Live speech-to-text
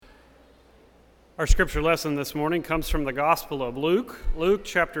Our scripture lesson this morning comes from the Gospel of Luke. Luke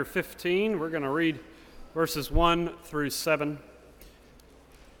chapter 15, we're going to read verses 1 through 7.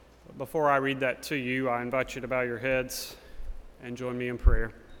 But before I read that to you, I invite you to bow your heads and join me in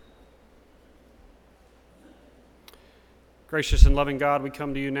prayer. Gracious and loving God, we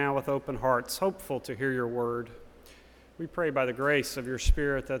come to you now with open hearts, hopeful to hear your word. We pray by the grace of your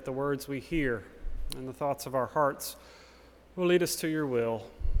Spirit that the words we hear and the thoughts of our hearts will lead us to your will,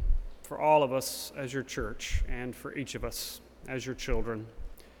 for all of us as your church and for each of us as your children.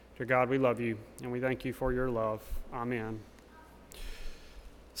 Dear God, we love you and we thank you for your love. Amen.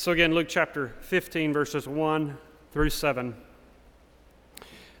 So again, Luke chapter 15, verses 1 through 7.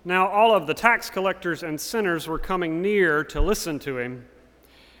 Now all of the tax collectors and sinners were coming near to listen to him,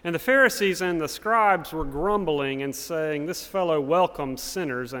 and the Pharisees and the scribes were grumbling and saying, "This fellow welcomes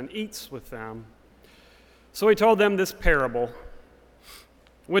sinners and eats with them." So he told them this parable.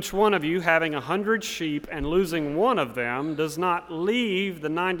 Which one of you, having 100 sheep and losing one of them, does not leave the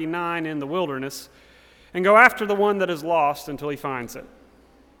 99 in the wilderness and go after the one that is lost until he finds it?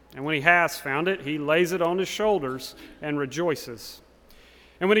 And when he has found it, he lays it on his shoulders and rejoices.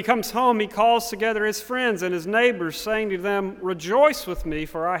 And when he comes home, he calls together his friends and his neighbors, saying to them, "Rejoice with me,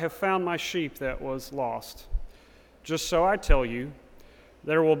 for I have found my sheep that was lost." Just so I tell you,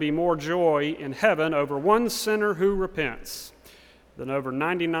 there will be more joy in heaven over one sinner who repents than over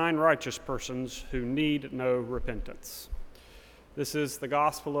 99 righteous persons who need no repentance. This is the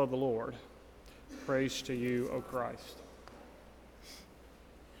gospel of the Lord. Praise to you, O Christ.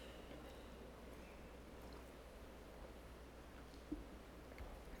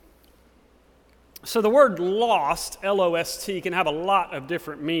 So the word lost, L-O-S-T, can have a lot of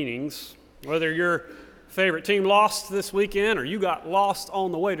different meanings. Whether your favorite team lost this weekend or you got lost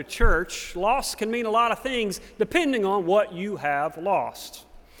on the way to church, lost can mean a lot of things depending on what you have lost.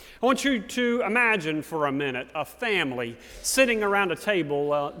 I want you to imagine for a minute a family sitting around a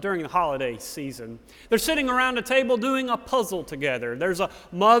table during the holiday season. They're sitting around a table doing a puzzle together. There's a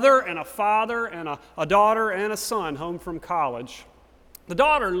mother and a father and a daughter and a son home from college. The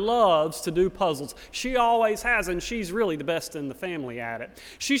daughter loves to do puzzles. She always has, and she's really the best in the family at it.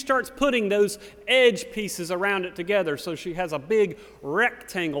 She starts putting those edge pieces around it together so she has a big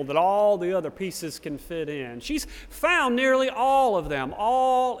rectangle that all the other pieces can fit in. She's found nearly all of them,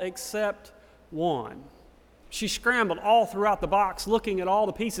 all except one. She scrambled all throughout the box looking at all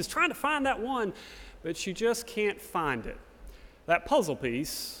the pieces, trying to find that one, but she just can't find it. That puzzle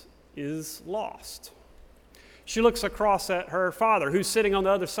piece is lost. She looks across at her father, who's sitting on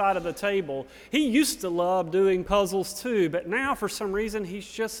the other side of the table. He used to love doing puzzles too, but now for some reason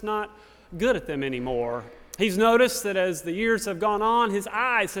he's just not good at them anymore. He's noticed that as the years have gone on, his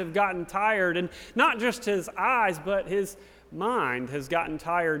eyes have gotten tired, and not just his eyes, but his mind has gotten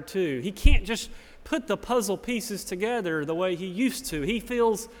tired too. He can't just put the puzzle pieces together the way he used to. He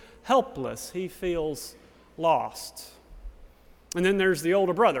feels helpless. He feels lost. And then there's the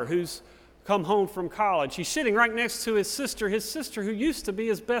older brother who's come home from college. He's sitting right next to his sister who used to be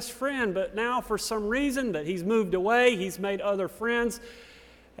his best friend, but now for some reason that he's moved away, he's made other friends,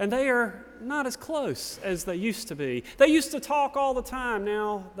 and they are not as close as they used to be. They used to talk all the time.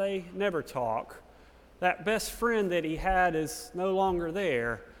 Now they never talk. That best friend that he had is no longer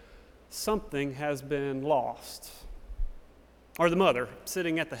there. Something has been lost. Or the mother,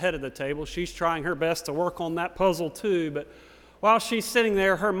 sitting at the head of the table, she's trying her best to work on that puzzle too, but while she's sitting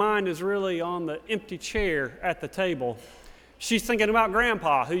there, her mind is really on the empty chair at the table. She's thinking about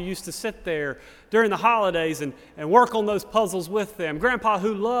Grandpa, who used to sit there during the holidays and work on those puzzles with them. Grandpa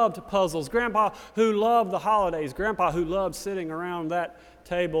who loved puzzles. Grandpa who loved the holidays. Grandpa who loved sitting around that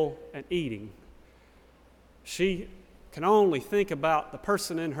table and eating. She can only think about the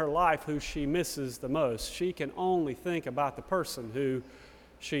person in her life who she misses the most. She can only think about the person who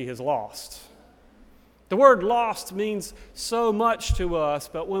she has lost. The word lost means so much to us,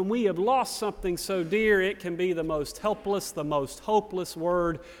 but when we have lost something so dear, it can be the most helpless, the most hopeless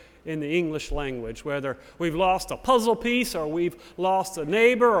word in the English language. Whether we've lost a puzzle piece, or we've lost a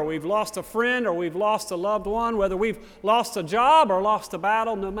neighbor, or we've lost a friend, or we've lost a loved one, whether we've lost a job or lost a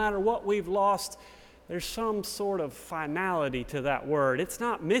battle, no matter what we've lost, there's some sort of finality to that word. It's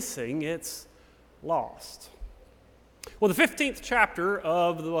not missing, it's lost. Well, the 15th chapter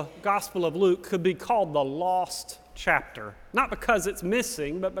of the Gospel of Luke could be called the lost chapter. Not because it's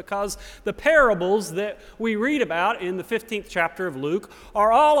missing, but because the parables that we read about in the 15th chapter of Luke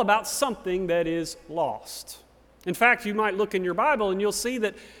are all about something that is lost. In fact, you might look in your Bible and you'll see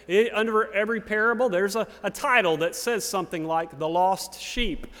that under every parable there's a title that says something like the lost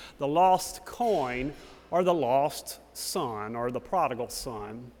sheep, the lost coin, or the lost son, or the prodigal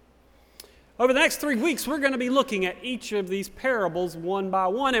son. Over the next 3 weeks, we're going to be looking at each of these parables one by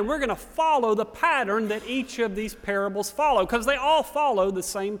one, and we're going to follow the pattern that each of these parables follow, because they all follow the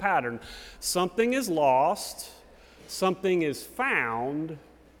same pattern. Something is lost, something is found,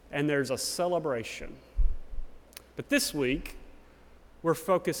 and there's a celebration. But this week, we're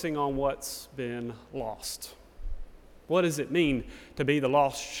focusing on what's been lost. What does it mean to be the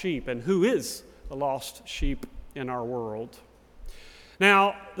lost sheep, and who is the lost sheep in our world?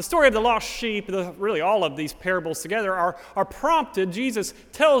 Now, the story of the lost sheep, really all of these parables together, are prompted. Jesus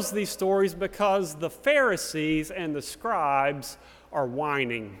tells these stories because the Pharisees and the scribes are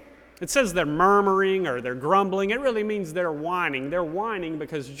whining. It says they're murmuring or they're grumbling. It really means they're whining. They're whining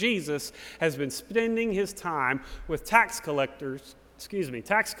because Jesus has been spending his time with tax collectors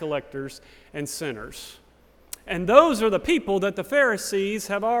and sinners. And those are the people that the Pharisees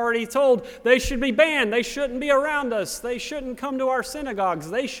have already told they should be banned. They shouldn't be around us. They shouldn't come to our synagogues.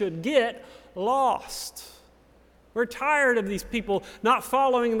 They should get lost. We're tired of these people not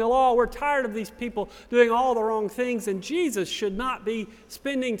following the law. We're tired of these people doing all the wrong things. And Jesus should not be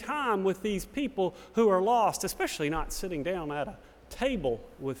spending time with these people who are lost, especially not sitting down at a table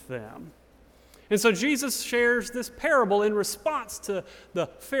with them. And so Jesus shares this parable in response to the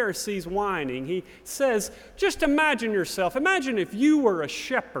Pharisees' whining. He says, just imagine yourself. Imagine if you were a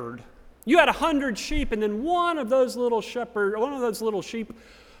shepherd. You had 100 sheep, and then one of those little sheep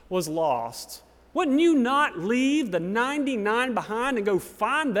was lost. Wouldn't you not leave the 99 behind and go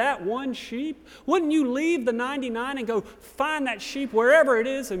find that one sheep? Wouldn't you leave the 99 and go find that sheep wherever it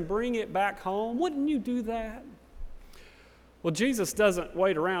is and bring it back home? Wouldn't you do that? Well, Jesus doesn't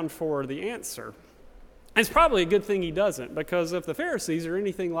wait around for the answer. It's probably a good thing he doesn't, because if the Pharisees are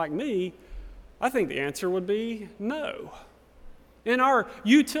anything like me, I think the answer would be no. In our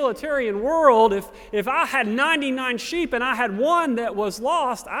utilitarian world, if I had 99 sheep and I had one that was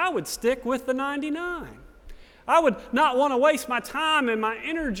lost, I would stick with the 99. I would not want to waste my time and my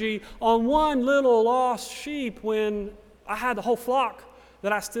energy on one little lost sheep when I had the whole flock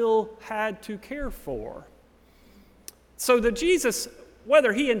that I still had to care for. So that Jesus,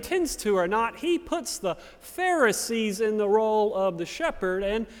 whether he intends to or not, he puts the Pharisees in the role of the shepherd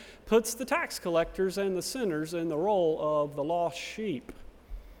and puts the tax collectors and the sinners in the role of the lost sheep.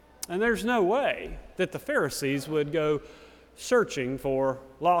 And there's no way that the Pharisees would go searching for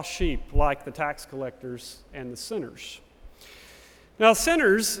lost sheep like the tax collectors and the sinners. Now,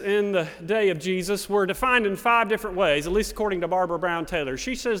 sinners in the day of Jesus were defined in 5 different ways, at least according to Barbara Brown Taylor.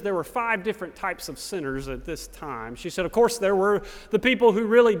 She says there were 5 different types of sinners at this time. She said, of course, there were the people who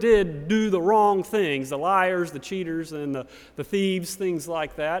really did do the wrong things, the liars, the cheaters, and the thieves, things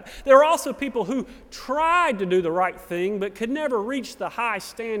like that. There were also people who tried to do the right thing but could never reach the high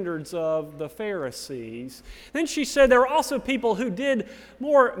standards of the Pharisees. Then she said there were also people who did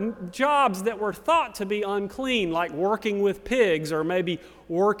more jobs that were thought to be unclean, like working with pigs or maybe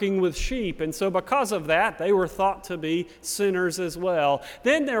working with sheep. And so because of that, they were thought to be sinners as well.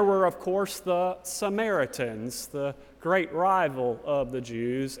 Then there were, of course, the Samaritans, the great rival of the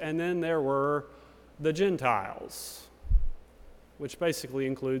Jews. And then there were the Gentiles, which basically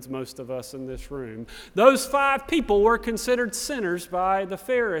includes most of us in this room. Those 5 people were considered sinners by the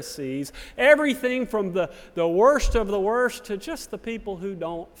Pharisees. Everything from the worst of the worst to just the people who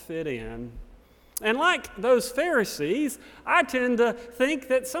don't fit in. And like those Pharisees, I tend to think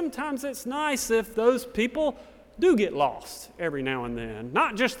that sometimes it's nice if those people do get lost every now and then.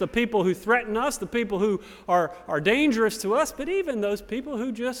 Not just the people who threaten us, the people who are dangerous to us, but even those people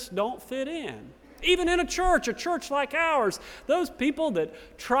who just don't fit in. Even in a church like ours, those people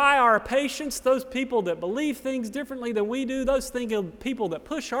that try our patience, those people that believe things differently than we do, those people that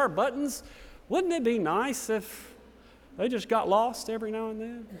push our buttons, wouldn't it be nice if they just got lost every now and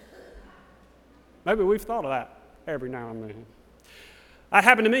then? Maybe we've thought of that every now and then. That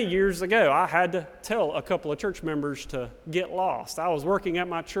happened to me years ago. I had to tell a couple of church members to get lost. I was working at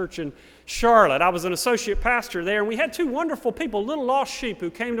my church in Charlotte. I was an associate pastor there, and we had 2 wonderful people, little lost sheep, who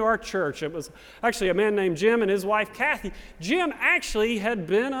came to our church. It was actually a man named Jim and his wife, Kathy. Jim actually had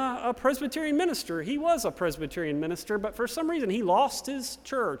been a Presbyterian minister. He was a Presbyterian minister, but for some reason he lost his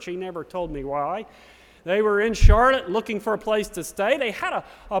church. He never told me why. They were in Charlotte looking for a place to stay. They had an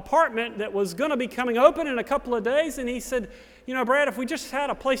apartment that was going to be coming open in a couple of days, and he said, you know, Brad, if we just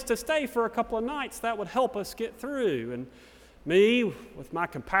had a place to stay for a couple of nights, that would help us get through. And me, with my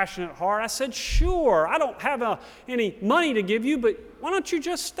compassionate heart, I said, sure, I don't have any money to give you, but why don't you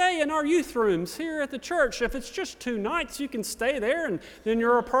just stay in our youth rooms here at the church? If it's just 2 nights, you can stay there, and then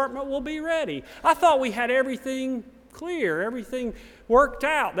your apartment will be ready. I thought we had everything clear, everything worked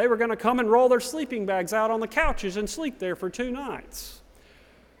out. They were going to come and roll their sleeping bags out on the couches and sleep there for 2 nights.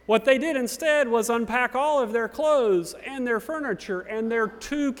 What they did instead was unpack all of their clothes and their furniture and their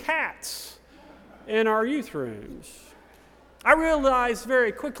 2 cats in our youth rooms. I realized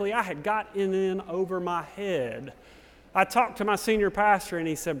very quickly I had gotten in over my head. I talked to my senior pastor and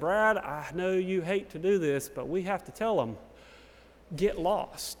he said, "Brad, I know you hate to do this, but we have to tell them, get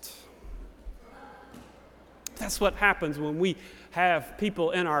lost." That's what happens when we have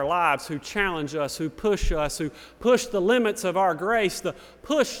people in our lives who challenge us, who push the limits of our grace,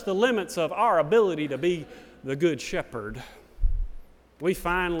 push the limits of our ability to be the good shepherd.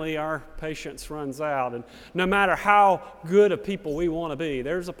 Our patience runs out, and no matter how good of people we want to be,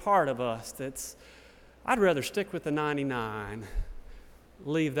 there's a part of us I'd rather stick with the 99,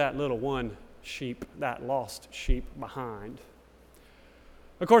 leave that little one sheep, that lost sheep behind.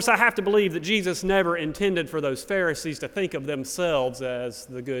 Of course, I have to believe that Jesus never intended for those Pharisees to think of themselves as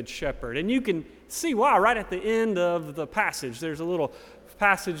the good shepherd. And you can see why right at the end of the passage. There's a little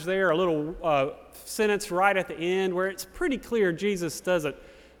passage there, a little sentence right at the end where it's pretty clear Jesus doesn't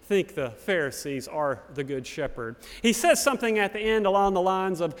think the Pharisees are the good shepherd. He says something at the end along the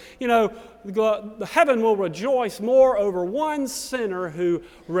lines of, the heaven will rejoice more over one sinner who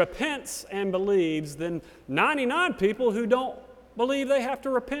repents and believes than 99 people who don't believe they have to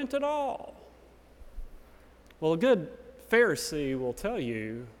repent at all. Well, a good Pharisee will tell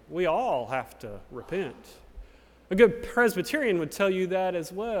you we all have to repent. A good Presbyterian would tell you that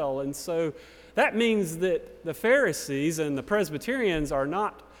as well. And so that means that the Pharisees and the Presbyterians are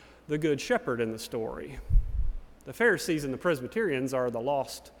not the good shepherd in the story. The Pharisees and the Presbyterians are the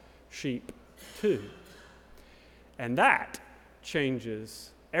lost sheep too. And that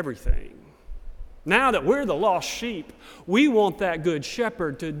changes everything. Now that we're the lost sheep, we want that good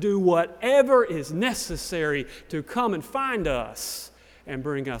shepherd to do whatever is necessary to come and find us and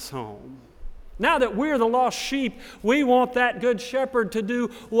bring us home. Now that we're the lost sheep, we want that good shepherd to do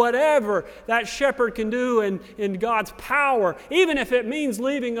whatever that shepherd can do in God's power, even if it means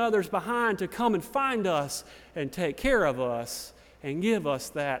leaving others behind to come and find us and take care of us and give us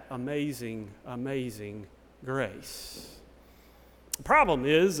that amazing, amazing grace. The problem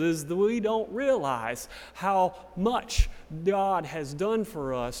is that we don't realize how much God has done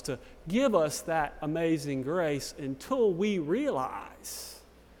for us to give us that amazing grace until we realize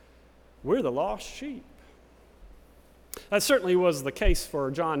we're the lost sheep. That certainly was the case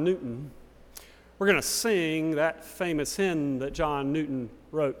for John Newton. We're going to sing that famous hymn that John Newton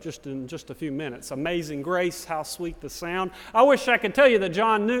wrote in just a few minutes. Amazing Grace, how sweet the sound. I wish I could tell you that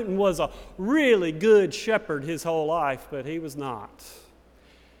John Newton was a really good shepherd his whole life, but he was not.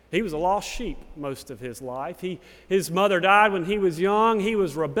 He was a lost sheep most of his life. His mother died when he was young. He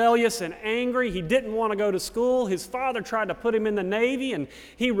was rebellious and angry. He didn't want to go to school. His father tried to put him in the Navy, and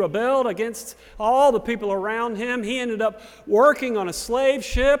he rebelled against all the people around him. He ended up working on a slave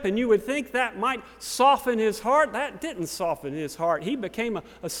ship, and you would think that might soften his heart. That didn't soften his heart. He became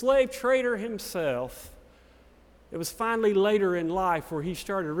a slave trader himself. It was finally later in life where he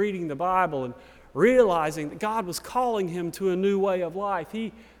started reading the Bible and realizing that God was calling him to a new way of life.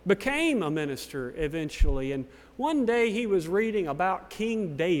 He became a minister eventually, and one day he was reading about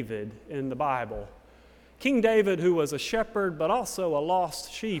King David in the Bible. King David, who was a shepherd but also a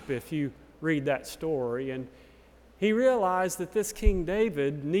lost sheep, if you read that story, and he realized that this King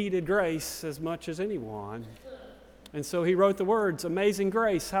David needed grace as much as anyone. And so he wrote the words, "Amazing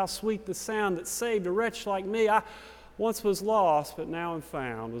grace, how sweet the sound that saved a wretch like me. I once was lost, but now am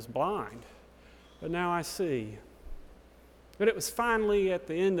found, was blind, but now I see." But it was finally at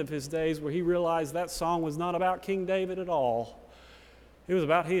the end of his days where he realized that song was not about King David at all. It was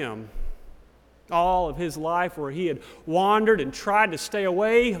about him. All of his life where he had wandered and tried to stay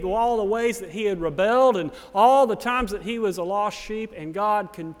away, all the ways that he had rebelled and all the times that he was a lost sheep, and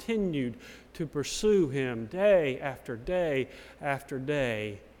God continued to pursue him day after day after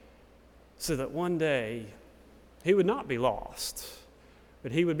day so that one day he would not be lost,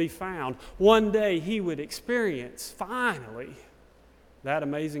 but he would be found. One day he would experience, finally, that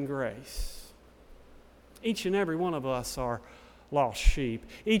amazing grace. Each and every one of us are lost sheep.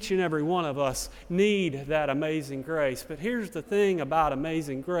 Each and every one of us need that amazing grace. But here's the thing about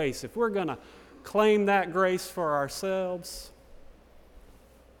amazing grace. If we're going to claim that grace for ourselves,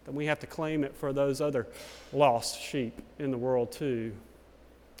 then we have to claim it for those other lost sheep in the world too.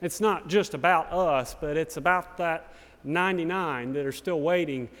 It's not just about us, but it's about that 99 that are still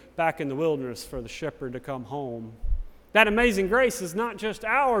waiting back in the wilderness for the shepherd to come home. That amazing grace is not just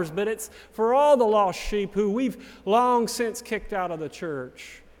ours, but it's for all the lost sheep who we've long since kicked out of the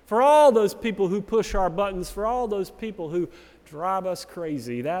church, for all those people who push our buttons, for all those people who drive us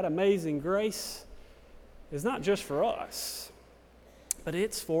crazy. That amazing grace is not just for us, but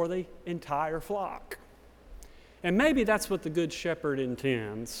it's for the entire flock. And maybe that's what the Good Shepherd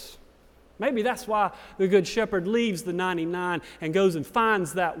intends. Maybe that's why the Good Shepherd leaves the 99 and goes and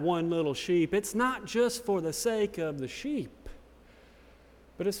finds that one little sheep. It's not just for the sake of the sheep,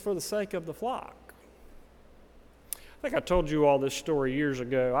 but it's for the sake of the flock. I think I told you all this story years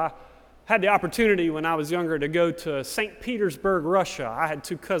ago. I had the opportunity when I was younger to go to St. Petersburg, Russia. I had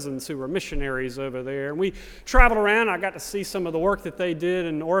two cousins who were missionaries over there, and we traveled around. I got to see some of the work that they did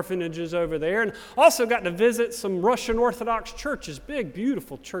in orphanages over there, and also got to visit some Russian Orthodox churches, big,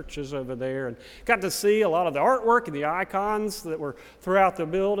 beautiful churches over there, and got to see a lot of the artwork and the icons that were throughout the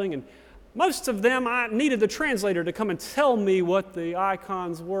building. And most of them, I needed the translator to come and tell me what the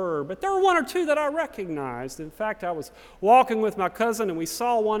icons were, but there were one or two that I recognized. In fact, I was walking with my cousin, and we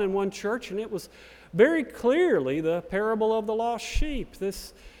saw one in one church, and it was very clearly the parable of the lost sheep.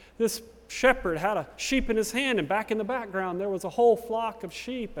 This shepherd had a sheep in his hand, and back in the background there was a whole flock of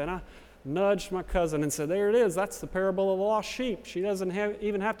sheep, and I nudged my cousin and said, "There it is, that's the parable of the lost sheep." She doesn't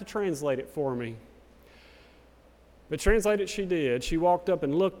even have to translate it for me. But translate it she did. She walked up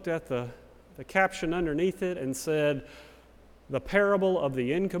and looked at the caption underneath it and said, "The parable of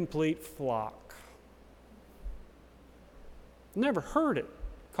the incomplete flock." Never heard it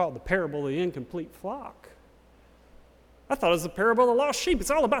called the parable of the incomplete flock. I thought it was the parable of the lost sheep. It's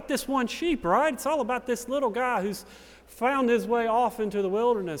all about this one sheep, right? It's all about this little guy who's found his way off into the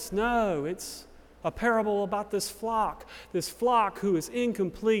wilderness. No, it's a parable about this flock who is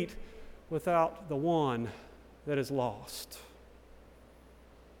incomplete without the one that is lost.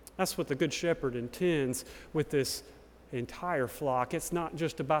 That's what the Good Shepherd intends with this entire flock. It's not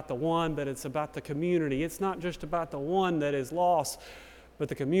just about the one, but it's about the community. It's not just about the one that is lost, but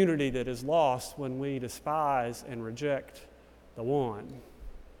the community that is lost when we despise and reject the one.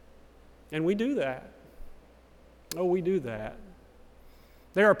 And we do that. Oh, we do that.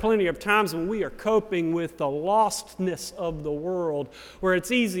 There are plenty of times when we are coping with the lostness of the world, where it's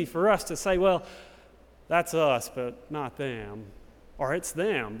easy for us to say, well, that's us, but not them. Or it's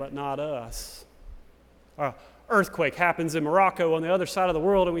them, but not us. An earthquake happens in Morocco on the other side of the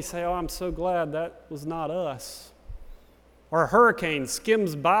world, and we say, oh, I'm so glad that was not us. Or a hurricane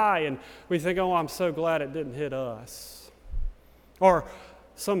skims by, and we think, oh, I'm so glad it didn't hit us. Or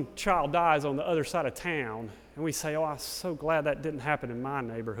some child dies on the other side of town, and we say, oh, I'm so glad that didn't happen in my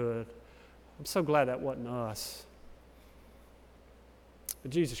neighborhood. I'm so glad that wasn't us.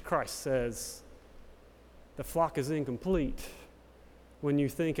 But Jesus Christ says, the flock is incomplete when you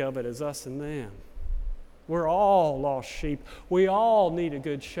think of it as us and them. We're all lost sheep. We all need a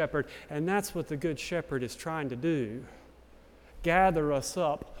good shepherd, and that's what the good shepherd is trying to do. Gather us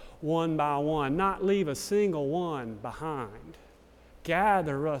up one by one, not leave a single one behind.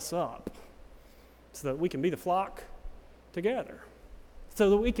 Gather us up so that we can be the flock together,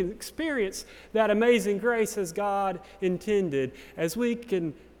 so that we can experience that amazing grace as God intended, as we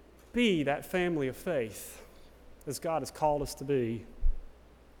can be that family of faith as God has called us to be.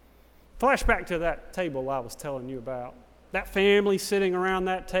 Flashback to that table I was telling you about. That family sitting around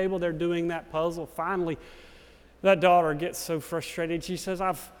that table, they're doing that puzzle. Finally, that daughter gets so frustrated. She says,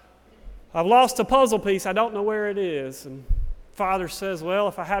 I've lost a puzzle piece. I don't know where it is. And father says, well,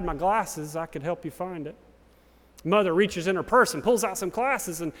 if I had my glasses, I could help you find it. Mother reaches in her purse and pulls out some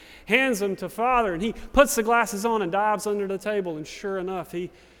glasses and hands them to father. And he puts the glasses on and dives under the table. And sure enough, he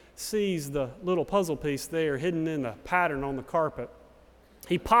sees the little puzzle piece there hidden in the pattern on the carpet.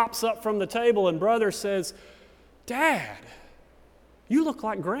 He pops up from the table, and brother says, Dad, you look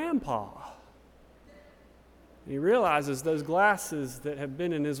like Grandpa. And he realizes those glasses that have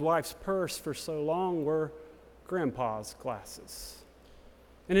been in his wife's purse for so long were Grandpa's glasses.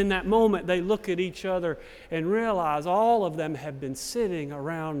 And in that moment, they look at each other and realize all of them have been sitting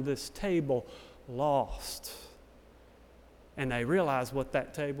around this table lost. And they realize what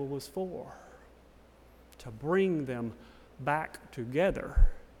that table was for, to bring them back together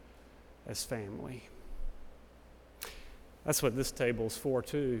as family. That's what this table's for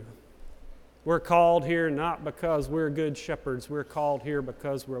too. We're called here not because we're good shepherds. We're called here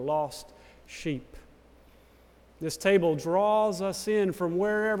because we're lost sheep. This table draws us in from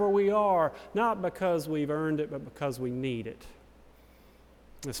wherever we are, not because we've earned it, but because we need it.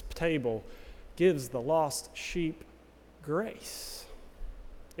 This table gives the lost sheep grace.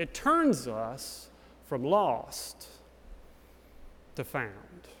 It turns us from lost to found.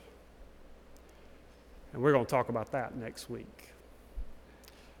 And we're going to talk about that next week.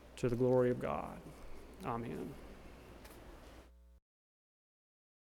 To the glory of God. Amen.